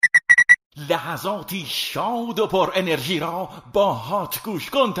لحظاتی شاد و پر انرژی را با هات گوش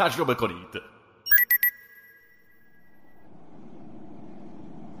کن تجربه کنید.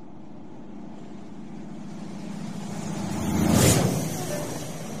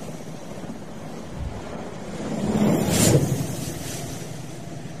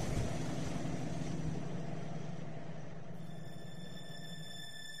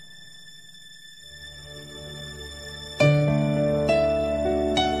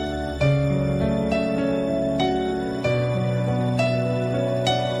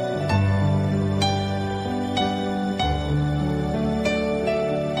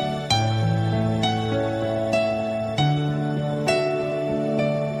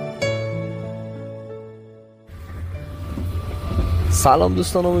 سلام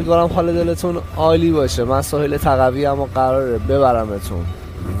دوستان، امیدوارم حال دلتون عالی باشه. من سهیل تقوی اما قراره ببرمتون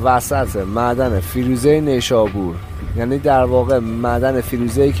وسط معدن فیروزه نیشابور، یعنی در واقع معدن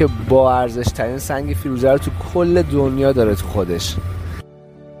فیروزه‌ای که با ارزش ترین سنگ فیروزه رو تو کل دنیا داره تو خودش.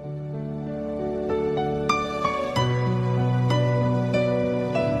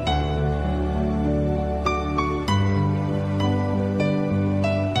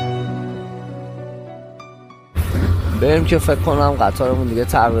 بریم که فکر کنم قطارمون دیگه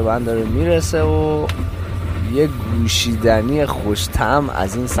تقریبا داره میرسه و یه گوشیدنی خوش‌طعم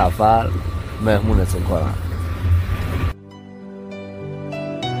از این سفر مهمونتون کنم.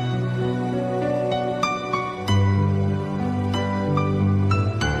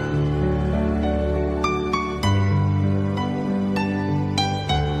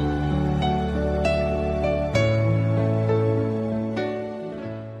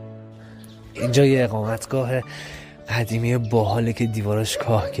 اینجا یه اقامتگاه قدیمی باحاله که دیوارش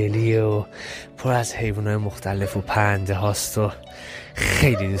کاهگلیه و پر از حیوانات مختلف و پرنده هاست و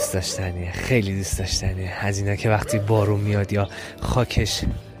خیلی دوست داشتنیه. از اینا که وقتی بارون میاد یا خاکش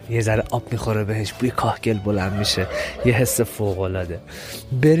یه ذره آب میخوره بهش بوی کاهگل بلند میشه، یه حس فوق‌العاده.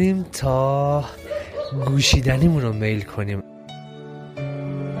 بریم تا گوشیدنیمون رو میل کنیم.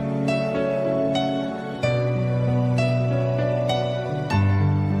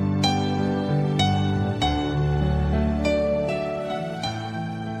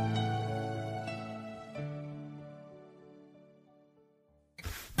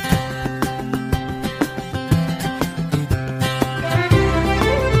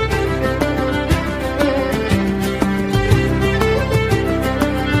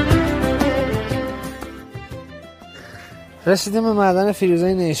 رسیدیم به معدن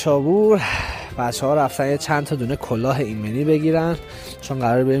فیروزه نیشابور. بچه ها رفتن یه چند تا دونه کلاه ایمنی بگیرن چون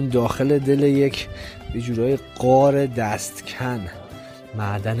قرار بریم داخل دل یک یه جورای غار دستکن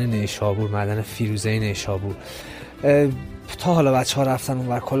معدن نیشابور، معدن فیروزه نیشابور. تا حالا بچه ها رفتن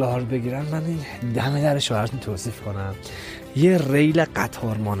اونور کلاه ها رو بگیرن. من این دم درش رو براتون توصیف کنم. یه ریل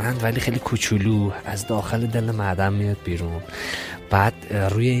قطار مانند ولی خیلی کوچولو از داخل دل معدن میاد بیرون. بعد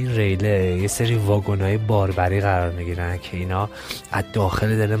روی این ریله یه سری واگن‌های باربری قرار میگیرن که اینا از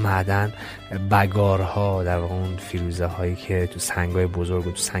داخل دل معدن بگارها، در واقع اون فیروزه هایی که تو سنگ‌های بزرگ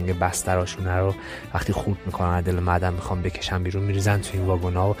و تو سنگ بستراشونه رو وقتی خورد میکنن از دل معدن میخوان بکشن بیرون، میریزن تو این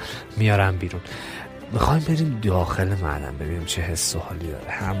واگن‌ها و میارن بیرون. میخوایم بریم داخل معدن ببینیم چه حس و حالی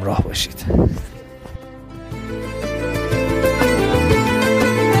داره. همراه باشید.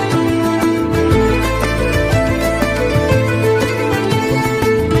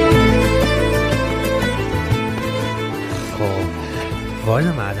 وارد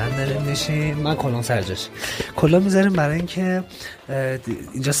معدن داریم میشیم. من کلام سر جاش کلاه میذاریم برای اینکه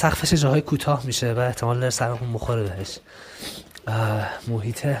اینجا سقفش جاهای کوتاه میشه و احتمال داره سرمون بخوره بهش.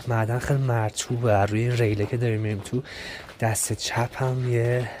 محیط معدن خیلی مرطوبه. روی این ریله که داریم میریم تو دست چپ هم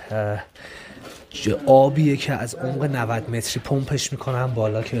یه آبیه که از عمق 90 متری پمپش میکنن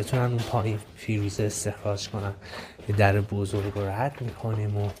بالا که بتونن اون پایین فیروزه استخراج کنن. یه در بزرگ رو رد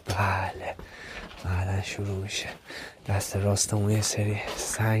میکنیم و بله معدن شروع میشه. دست راستمون یه سری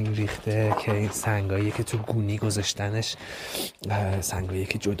سنگ ریخته که این سنگایی که تو گونی گذاشتنش، سنگایی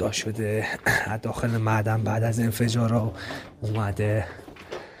که جدا شده از داخل معدن بعد از انفجارها اومده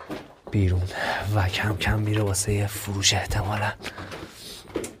بیرون و کم کم میره واسه یه فروش احتمالا.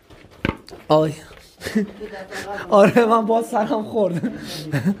 آی آره من باز سرم خورد.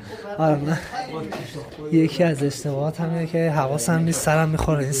 آره من یکی از اشتباهات همینه که حواسم نیست سرم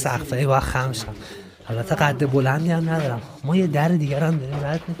میخوره این سقفه باید خم شم. البته قد بلندی هم ندارم. ما یه در دیگر هم داریم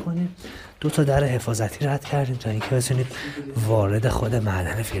رد میکنیم. 2 تا در حفاظتی رد کردیم تا اینکه بتونیم وارد خود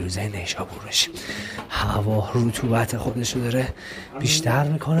معدن فیروزه نیشابور بشیم. هوا رطوبت خودشو داره بیشتر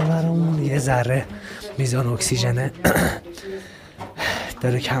میکنه برامون. یه ذره میزان اکسیژن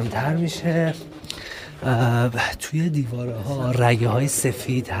داره کمتر میشه توی دیواره ها رگه های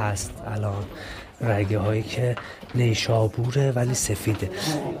سفید هست. الان رگه هایی که نیشابوره ولی سفیده.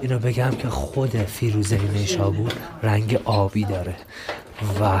 اینو بگم که خود فیروزه نیشابور رنگ آبی داره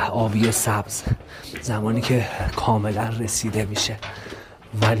و آبی سبز زمانی که کاملا رسیده میشه،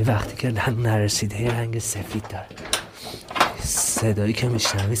 ولی وقتی که نرسیده یه رنگ سفید داره. صدایی که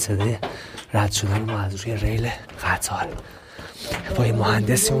میشنوی صدای رد شدن ما از روی ریل قطار. با یه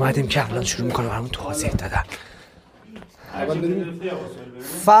مهندسی اومدیم که الان شروع میکنه برامون توضیح دادن.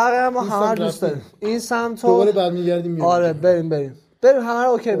 فرق ما همه دوست داریم. این سمت دوباره برمیگردیم. آره بریم همه رو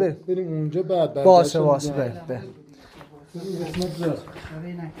اوکی بریم اونجا بعد باشه بریم.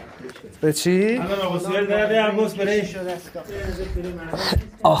 به چی؟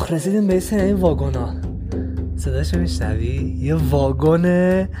 آخ رسیدیم به این واگونا. صداشو میشنوی؟ یه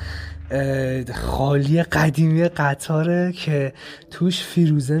واگن خالی قدیمی قطاره که توش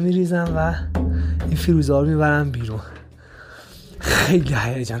فیروزه میریزن و این فیروزه ها رو میبرن بیرون. خیلی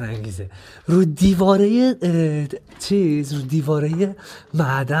هیجان انگیزه. رو دیواره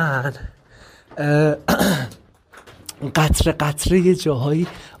معدن قطره یه جاهایی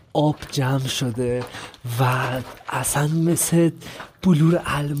آب جمع شده و اصلا مثل بلور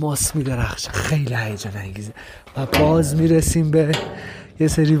الماس میدرخشه. خیلی هیجان انگیزه. و باز میرسیم به یه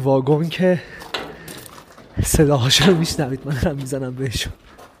سری واگن که صداهاشو رو میشنوید. من دارم میزنم بهشون.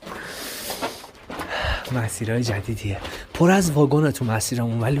 مسیرهای جدیدیه، پر از واگن تو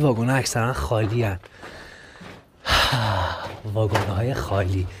مسیرمون، ولی واگن ها اکثرا خالی هن. واگن های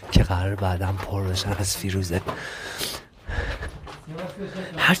خالی که قرار بعدم پر بشن از فیروزه.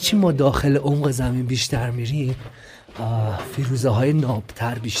 هرچی ما داخل عمق زمین بیشتر میریم فیروزه های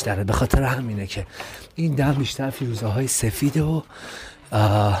نابتر بیشتره. به خاطر همینه که این دم بیشتر فیروزه های سفیده و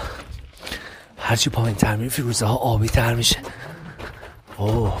هرچی پایین تر میریم فیروزه ها آبی تر میشه.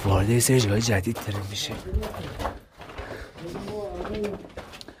 وارد یه سری جای جدید داریم میشه.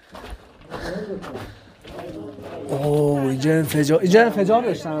 اینجا انفجار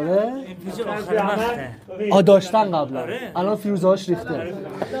داشتن. آره داشتن قبلا، الان فیروزه هاش ریخته.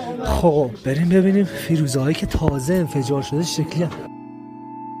 خب بریم ببینیم فیروزه هایی که تازه انفجار شده شکلی هم.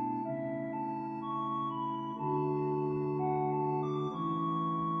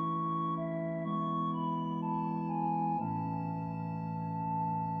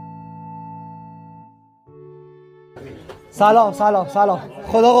 سلام.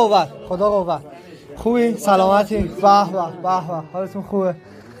 خدا قوت. خوبی؟ سلامتی؟ به حالتون خوبه؟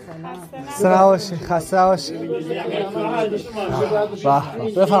 خسته نباشی.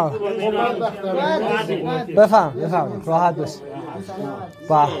 بفهم راحت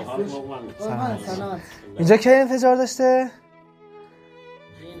باش. اینجا کی انفجار داشته؟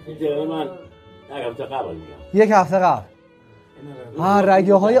 یک هفته قبل.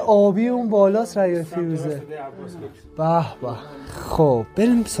 رگه های آبی اون بالاست، رگه فیروزه. به خب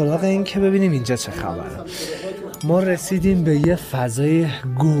بریم سراغ این که ببینیم اینجا چه خبره. ما رسیدیم به یه فضای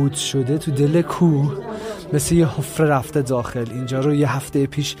گود شده تو دل کوه، مثل یه حفره رفته داخل. اینجا رو یه هفته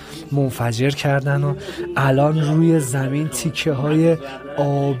پیش منفجر کردن و الان روی زمین تیکه های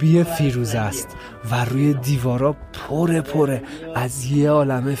آبی فیروزه است و روی دیوارا پره از یه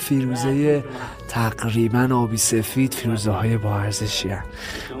عالمه فیروزه تقریبا آبی سفید، فیروزه های با ارزشی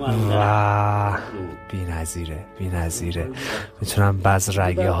و بی نظیره. میتونم بعض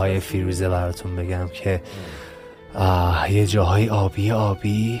رگه های فیروزه براتون بگم که یه جاهای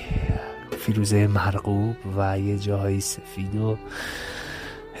آبی فیروزه مرغوب و یه جاهای سفید و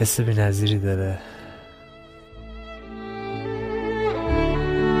حس بی نظیری داره.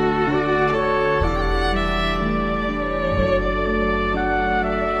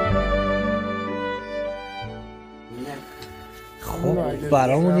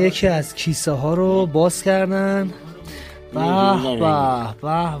 برامون یکی از کیسه ها رو باز کردن. به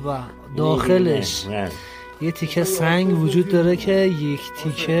داخلش یه تیکه سنگ وجود داره که یک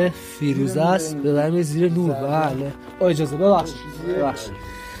تیکه فیروزه است. ببریم زیر نور. بله اجازه ببخشید.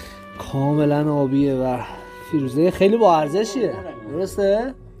 کاملا آبیه و فیروزه خیلی با ارزشیه.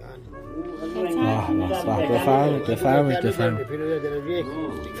 درسته؟ بفرمایید.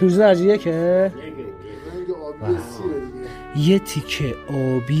 فیروزه درجه که یه تیکه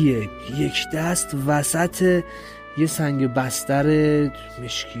آبیه، یک دست وسط یه سنگ بستر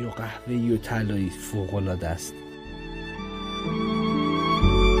مشکی و قهوه‌ای و طلایی. فوق‌العاده است.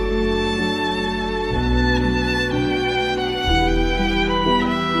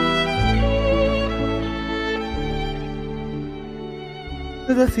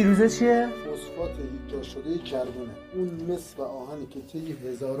 فیروزه چیه؟ فسفات هیدروژن شده کربونه. اون مس و آهنی که طی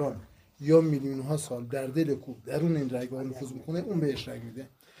هزاران یا میلیون ها سال در دل کوه درون این رگ‌ها نفوذ میکنه، اون بهش رنگ میده.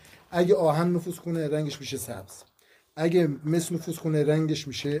 اگه آهن نفوذ کنه رنگش میشه سبز، اگه مس نفوذ کنه رنگش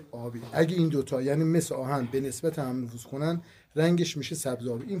میشه آبی. اگه این دوتا یعنی مس آهن به نسبت هم نفوذ کنن رنگش میشه سبز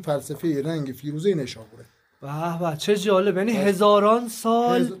آبی. این فلسفه رنگ فیروزه نیشابوره. به چه جالب. یعنی هزاران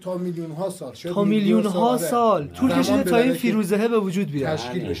سال تا میلیون ها سال، تا میلیون ها سال طول کشیده تا این فیروزه به وجود بیاد،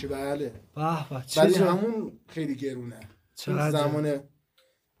 تشکیل بشه. بله چه ولی همون خیلی گرونه، زمان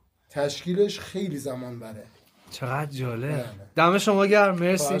تشکیلش خیلی زمان بره. چقدر جالب. دم شما گرم.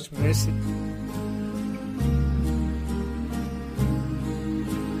 مرسی.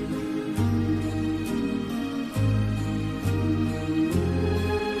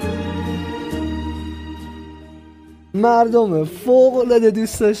 مردم فوق العاده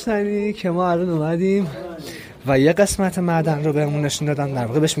دوست داشتنی که ما الان اومدیم و یه قسمت معدن رو بهمون نشون دادن. در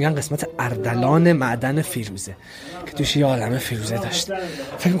واقع بهش میگن قسمت اردلان معدن فیروزه که توش یه عالمه فیروزه داشت.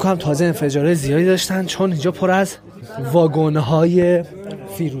 فکر میکنم تازه انفجارهای زیادی داشتن چون اینجا پر از واگن‌های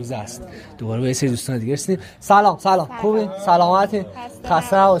فیروزه است. دوباره با یه سری دوستان دیگه هستیم. سلام خوبین؟ سلامتی؟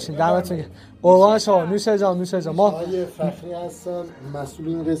 خسته نباشین. دمتون گرم. قربان شما. نوش جان. ما آقای فخری هستن مسئول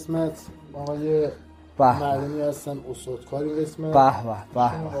این قسمت، آقای معدنی هستن استادکار این قسمت. آقای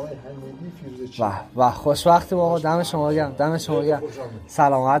حمیدی فیروزه. خوشبختیم آقا. دم شما گرم.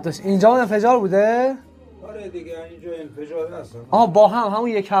 سلامت باش. اینجا انفجار بوده؟ آره دیگه اینجا انفجار هستن. با هم همون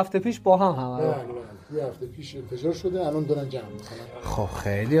یک هفته پیش با هم. بله. یه هفته پیش انفجار شده، الان دارن جمع میکنن. خب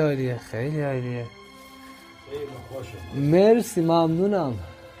خیلی عالیه. خیلی خوشه. مرسی، ممنونم.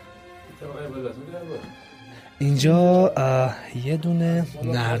 اینجا یه دونه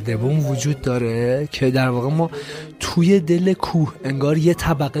نردبون وجود داره که در واقع ما توی دل کوه انگار یه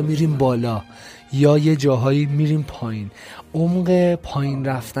طبقه میریم بالا یا یه جاهایی میریم پایین. عمق پایین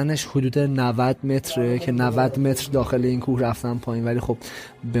رفتنش حدود 90 متره که 90 متر داخل این کوه رفتن پایین، ولی خب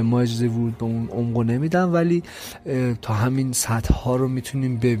به ما اجازه ورود به اون عمق نمیدن، ولی تا همین سطح ها رو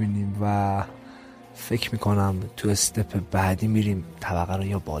میتونیم ببینیم و فکر میکنم تو استپ بعدی میریم طبقه رو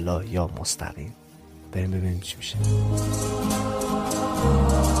یا بالا یا مستقیم. بریم ببینیم چی میشه.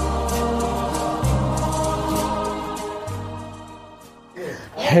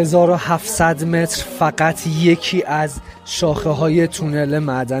 1700 متر فقط یکی از شاخه های تونل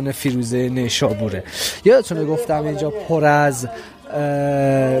معدن فیروزه نیشابوره. یادتونه گفتم اینجا پر از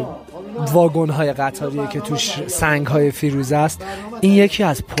واگن های قطاریه که توش سنگ های فیروزه است. این یکی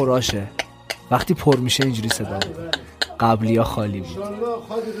از پراشه. وقتی پر میشه اینجوری صدا میده. قبلی ها خالی بود.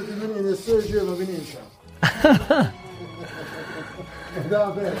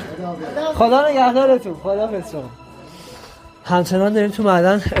 خدا نگهدارتون. خدا حافظ. همچنان داریم تو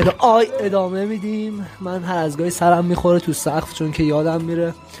معدن ادامه میدیم. من هر از گاهی سرم میخوره تو سقف چون که یادم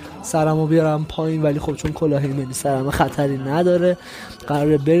میره سرمو بیارم پایین، ولی خب چون کلاه ایمنی سرم خطری نداره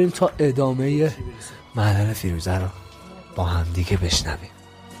قراره بریم تا ادامه معدن فیروزه رو با هم دیگه بشنویم.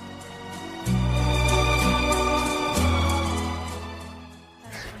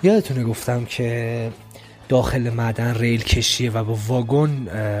 یادتونه گفتم که داخل معدن ریل کشیه و با واگن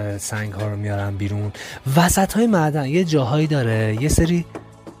سنگ ها رو میارن بیرون. وسط های معدن یه جاهایی داره یه سری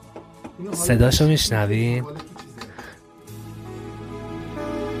صداشو میشنویم.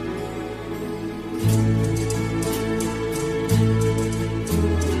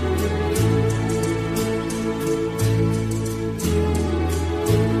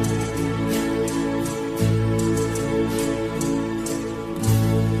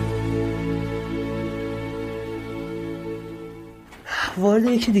 وارد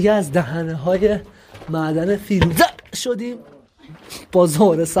یکی دیگه از دهنه های معدن فیروزه شدیم. با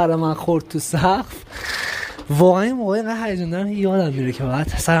زور سر من خورد تو سقف. واقعا این موقع اینقدر هیجان دارم یادم میره که باید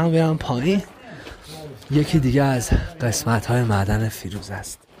سرم بیارم پایین. یکی دیگه از قسمت های معدن فیروزه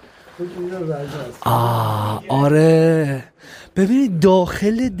است. آره ببینید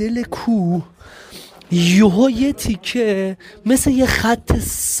داخل دل کوه یه تیکه مثل یه خط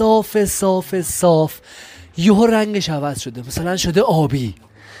صاف یهو رنگش عوض شده، مثلا شده آبی.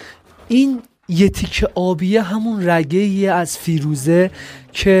 این یه تیکه آبیه همون رگه‌ایه از فیروزه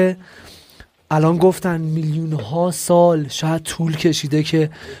که الان گفتن میلیون ها سال شاید طول کشیده که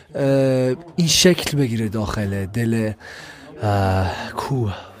این شکل بگیره داخل دل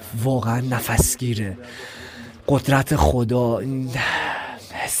کوه. واقعا نفسگیره. قدرت خدا، این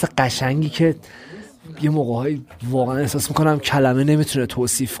حس قشنگی که یه موقع‌هایی واقعا احساس میکنم کلمه نمیتونه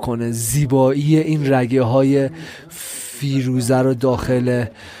توصیف کنه زیبایی این رگه های فیروزه رو داخل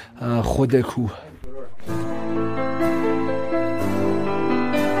خود کوه.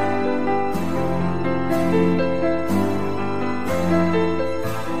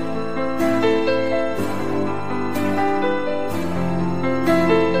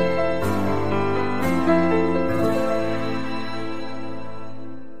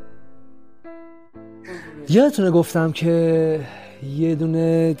 یادتونه گفتم که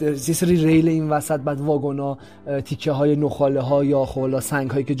یه سری ریل این وسط بعد واگونا تیکه های نخاله ها یا خولا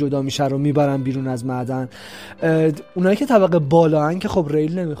سنگ هایی که جدا میشه رو میبرن بیرون از معدن. اونایی که طبقه بالا هن که خب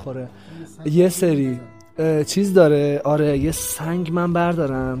ریل نمیخوره، یه سری چیز داره. آره یه سنگ من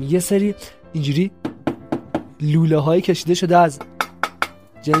بردارم، یه سری اینجوری لوله هایی کشیده شده از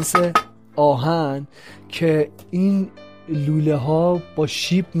جنس آهن که این لوله ها با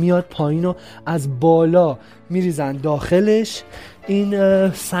شیب میاد پایین و از بالا میریزن داخلش این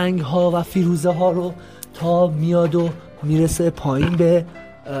سنگ ها و فیروزه ها رو تا میاد و میرسه پایین به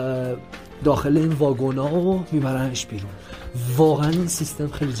داخل این واگون ها و میبرنش بیرون. واقعا این سیستم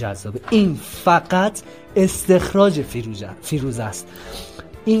خیلی جذابه. این فقط استخراج فیروزه است.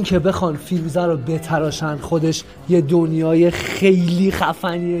 این که بخوان فیروزه رو بتراشن خودش یه دنیای خیلی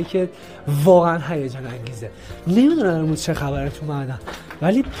خفنیه که واقعا هیجان انگیزه. نمیدونم امروز چه خبره تو معدن،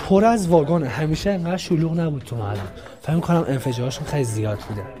 ولی پر از واگونه. همیشه انقدر شلوغ نبود تو معدن. فکر می‌کنم انفجارشون خیلی زیاد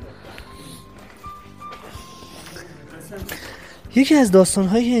بوده. یکی از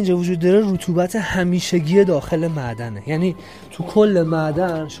داستان‌هایی که اینجا وجود داره رطوبت همیشگی داخل معدنه. یعنی تو کل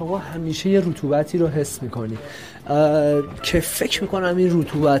معدن شما همیشه یه رطوبتی رو حس می‌کنی که فکر می‌کنم این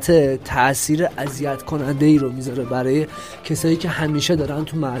رطوبت تأثیر اذیت کننده‌ای رو میذاره برای کسایی که همیشه دارن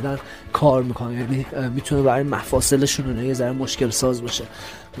تو معدن کار می‌کنن. یعنی میتونه برای مفاصلشون یه ذره مشکل ساز باشه.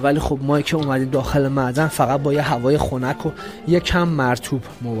 ولی خب ما که اومدیم داخل معدن فقط با یه هوای خنک و یه کم مرطوب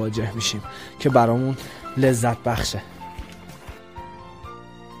مواجه میشیم که برامون لذت بخشه.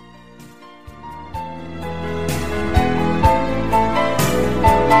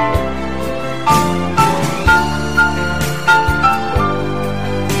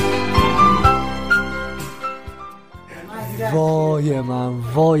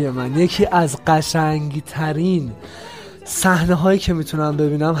 وای من یکی از قشنگی ترین صحنه هایی که میتونم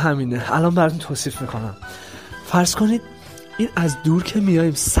ببینم همینه. الان براتون توصیف میکنم. فرض کنید این از دور که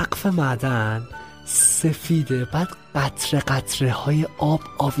میایم سقف معدن سفیده، بعد قطره قطره های آب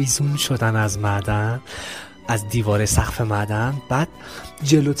آویزون شدن از معدن، از دیوار سقف معدن. بعد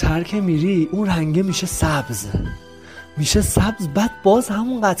جلوتر که میری اون رنگه میشه سبز، بعد باز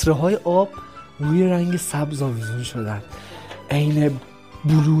همون قطره های آب روی رنگ سبز آویزون شدن. عین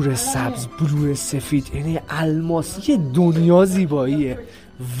بلور سبز، بلور سفید، یعنی الماسی. دنیا زیباییه.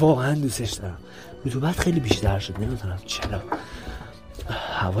 واقعا دوستش دارم. رطوبت خیلی بیشتر شد، نمیدونم چرا.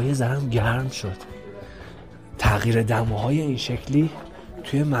 هوای ذرم گرم شد. تغییر دماهای این شکلی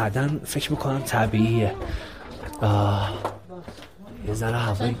توی معدن فکر میکنم طبیعیه. یه ذره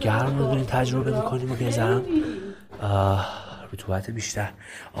هوای گرم رو بریم تجربه میکنیم و یه ذره رطوبت بیشتر.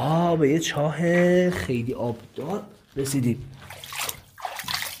 به یه چاه خیلی آبدار رسیدیم.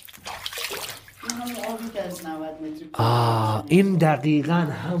 این دقیقاً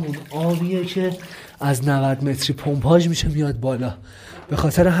همون آبیه که از 90 متری پمپاژ میشه میاد بالا. به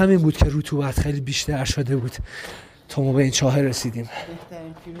خاطر همین بود که رطوبت خیلی بیشتر شده بود تا ما به این چاه رسیدیم.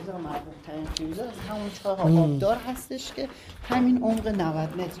 بهترین فیروزه و مرغوب‌ترین فیروزه از همون چاه آبدار هستش که همین عمق 90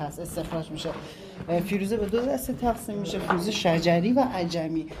 متر هست استخراج میشه. فیروزه به 2 دسته تقسیم میشه، فیروزه شجری و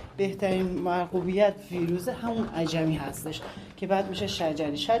عجمی. بهترین مرغوبیت فیروزه همون عجمی هستش که بعد میشه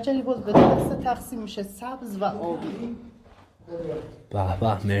شجری باز به 2 دسته تقسیم میشه، سبز و آبی.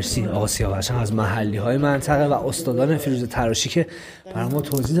 به مرسی آقا سیاوش از محلی های منطقه و استادان فیروزه تراشی که برای ما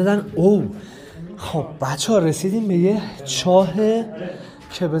توضیح دادن. خب بچه ها رسیدیم به یه چاه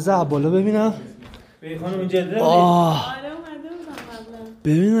که بذار بالا ببینم.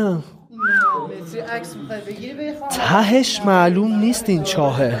 ببینم تهش معلوم نیست این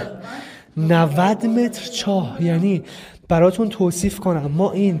چاهه. 90 متر چاه. یعنی براتون توصیف کنم،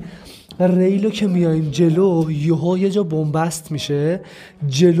 ما این ریلو که میایم جلو یه جا بنبست میشه،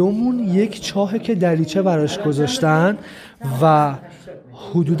 جلومون یک چاهه که دریچه براش گذاشتن و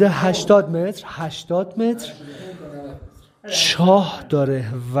حدود 80 متر چاه داره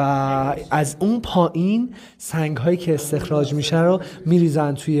و از اون پایین سنگ هایی که استخراج میشه رو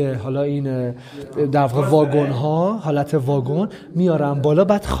میریزن توی حالا این در واقع واگن ها، حالت واگن میارن بالا،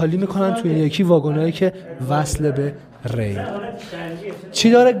 بعد خالی میکنن توی یکی واگن هایی که وصل به ریل.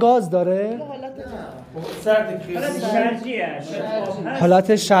 چی داره؟ گاز داره؟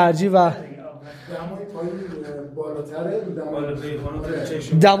 حالت شرجی و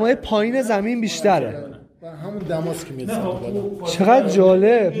دمای پایین زمین بیشتره. همون دماست که میرسه بالا. چقدر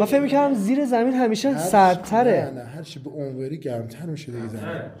جالب. من فکر می‌کردم زیر زمین همیشه سردتره. نه هر چی به اونوری گرمتر میشه دیگه زمین.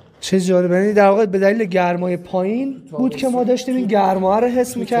 چه جالب. یعنی در واقع به دلیل گرمای پایین بود که ما داشتیم این گرما رو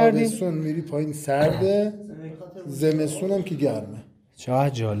حس می‌کردیم. تابستون میری پایین سرده، زمستون هم که گرمه. چقدر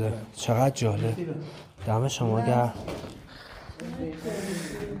جالب. دم شما گرم.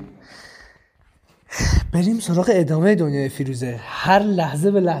 بریم سراغ ادامه دنیای فیروزه. هر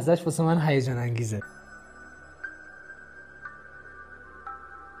لحظه به لحظهش واسه من هیجان انگیزه.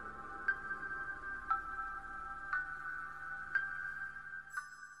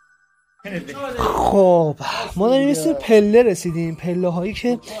 خب ما داریم مثل پله رسیدیم، پله هایی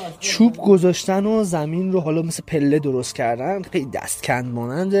که چوب گذاشتن و زمین رو حالا مثل پله درست کردن، خیلی دستکند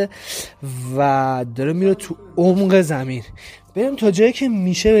ماننده و داره میره تو عمق زمین. بریم تا جایی که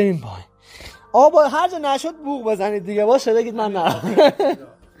میشه بریم پایین. آبا هر جا نشد بوق بزنید دیگه، باشه بگید من نرم.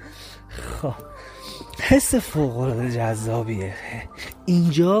 خب حس فوق‌العاده جذابیه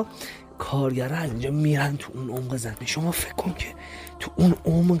اینجا. کارگرها از اینجا میرن تو اون عمق زمین. شما فکر کن که تو اون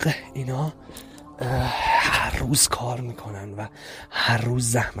عمق اینا هر روز کار میکنن و هر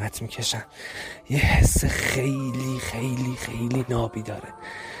روز زحمت میکشن. یه حس خیلی خیلی خیلی نابی داره.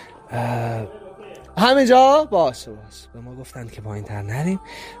 همینجا باشه به ما گفتن که پایین تر نریم،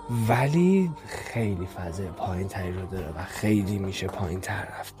 ولی خیلی فضای پایین تری رو داره و خیلی میشه پایین تر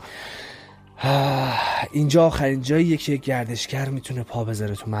رفت. اینجا آخرین جاییه که گردشگر میتونه پا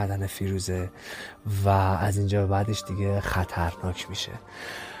بذاره تو معدن فیروزه و از اینجا به بعدش دیگه خطرناک میشه.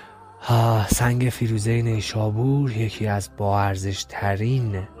 سنگ فیروزه نیشابور یکی از با ارزش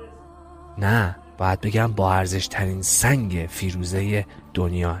ترین، نه باید بگم با ارزش ترین سنگ فیروزه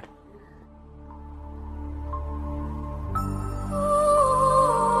دنیا.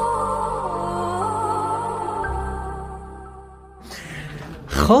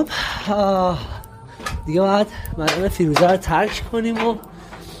 خب دیگه باید معدن فیروزه رو ترک کنیم و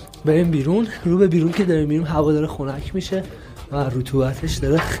بریم بیرون. رو به بیرون که داریم میریم هوا داره خنک میشه و رطوبتش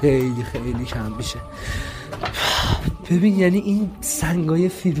داره خیلی خیلی کم میشه. ببین یعنی این سنگای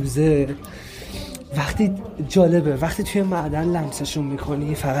فیروزه وقتی جالبه، وقتی توی معدن لمسشون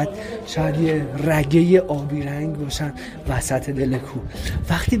میکنی فقط شاید یه رگه آبی رنگ باشن وسط دل کوه.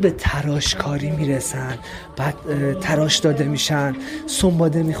 وقتی به تراشکاری میرسن، بعد تراش داده میشن،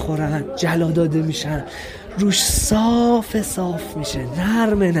 سنباده میخورن، جلا داده میشن، روش صاف صاف میشه،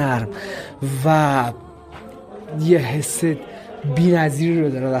 نرم و یه حس بی‌نظیری رو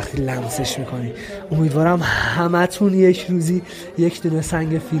داره وقتی لمسش میکنی. امیدوارم همتون یک روزی یک دونه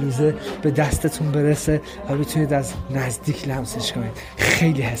سنگ فیروزه به دستتون برسه و بتونید از نزدیک لمسش کنید.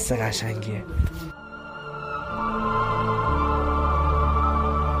 خیلی حس قشنگیه.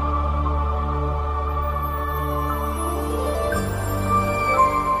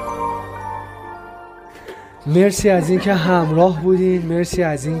 مرسی از این که همراه بودین، مرسی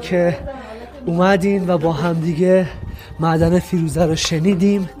از این که اومدین و با همدیگه معدن فیروزه رو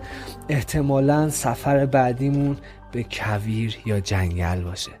شنیدیم. احتمالاً سفر بعدیمون به کویر یا جنگل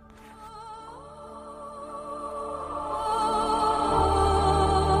باشه.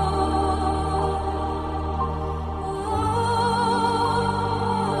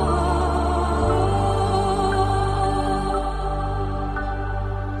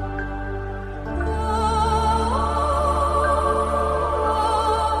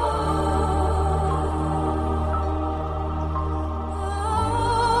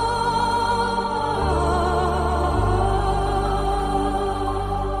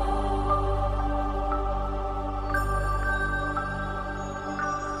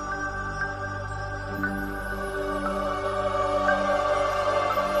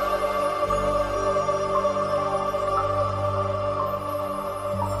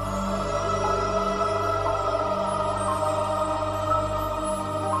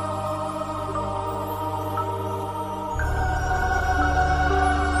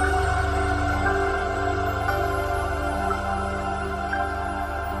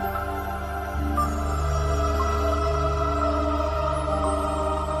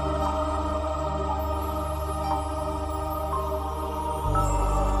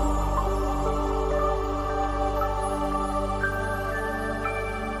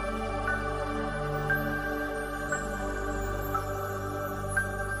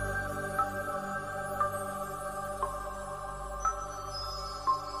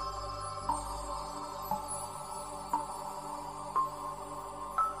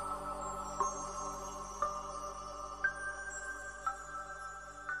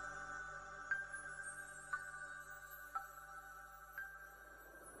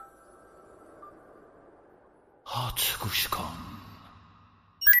 هات گوش کن.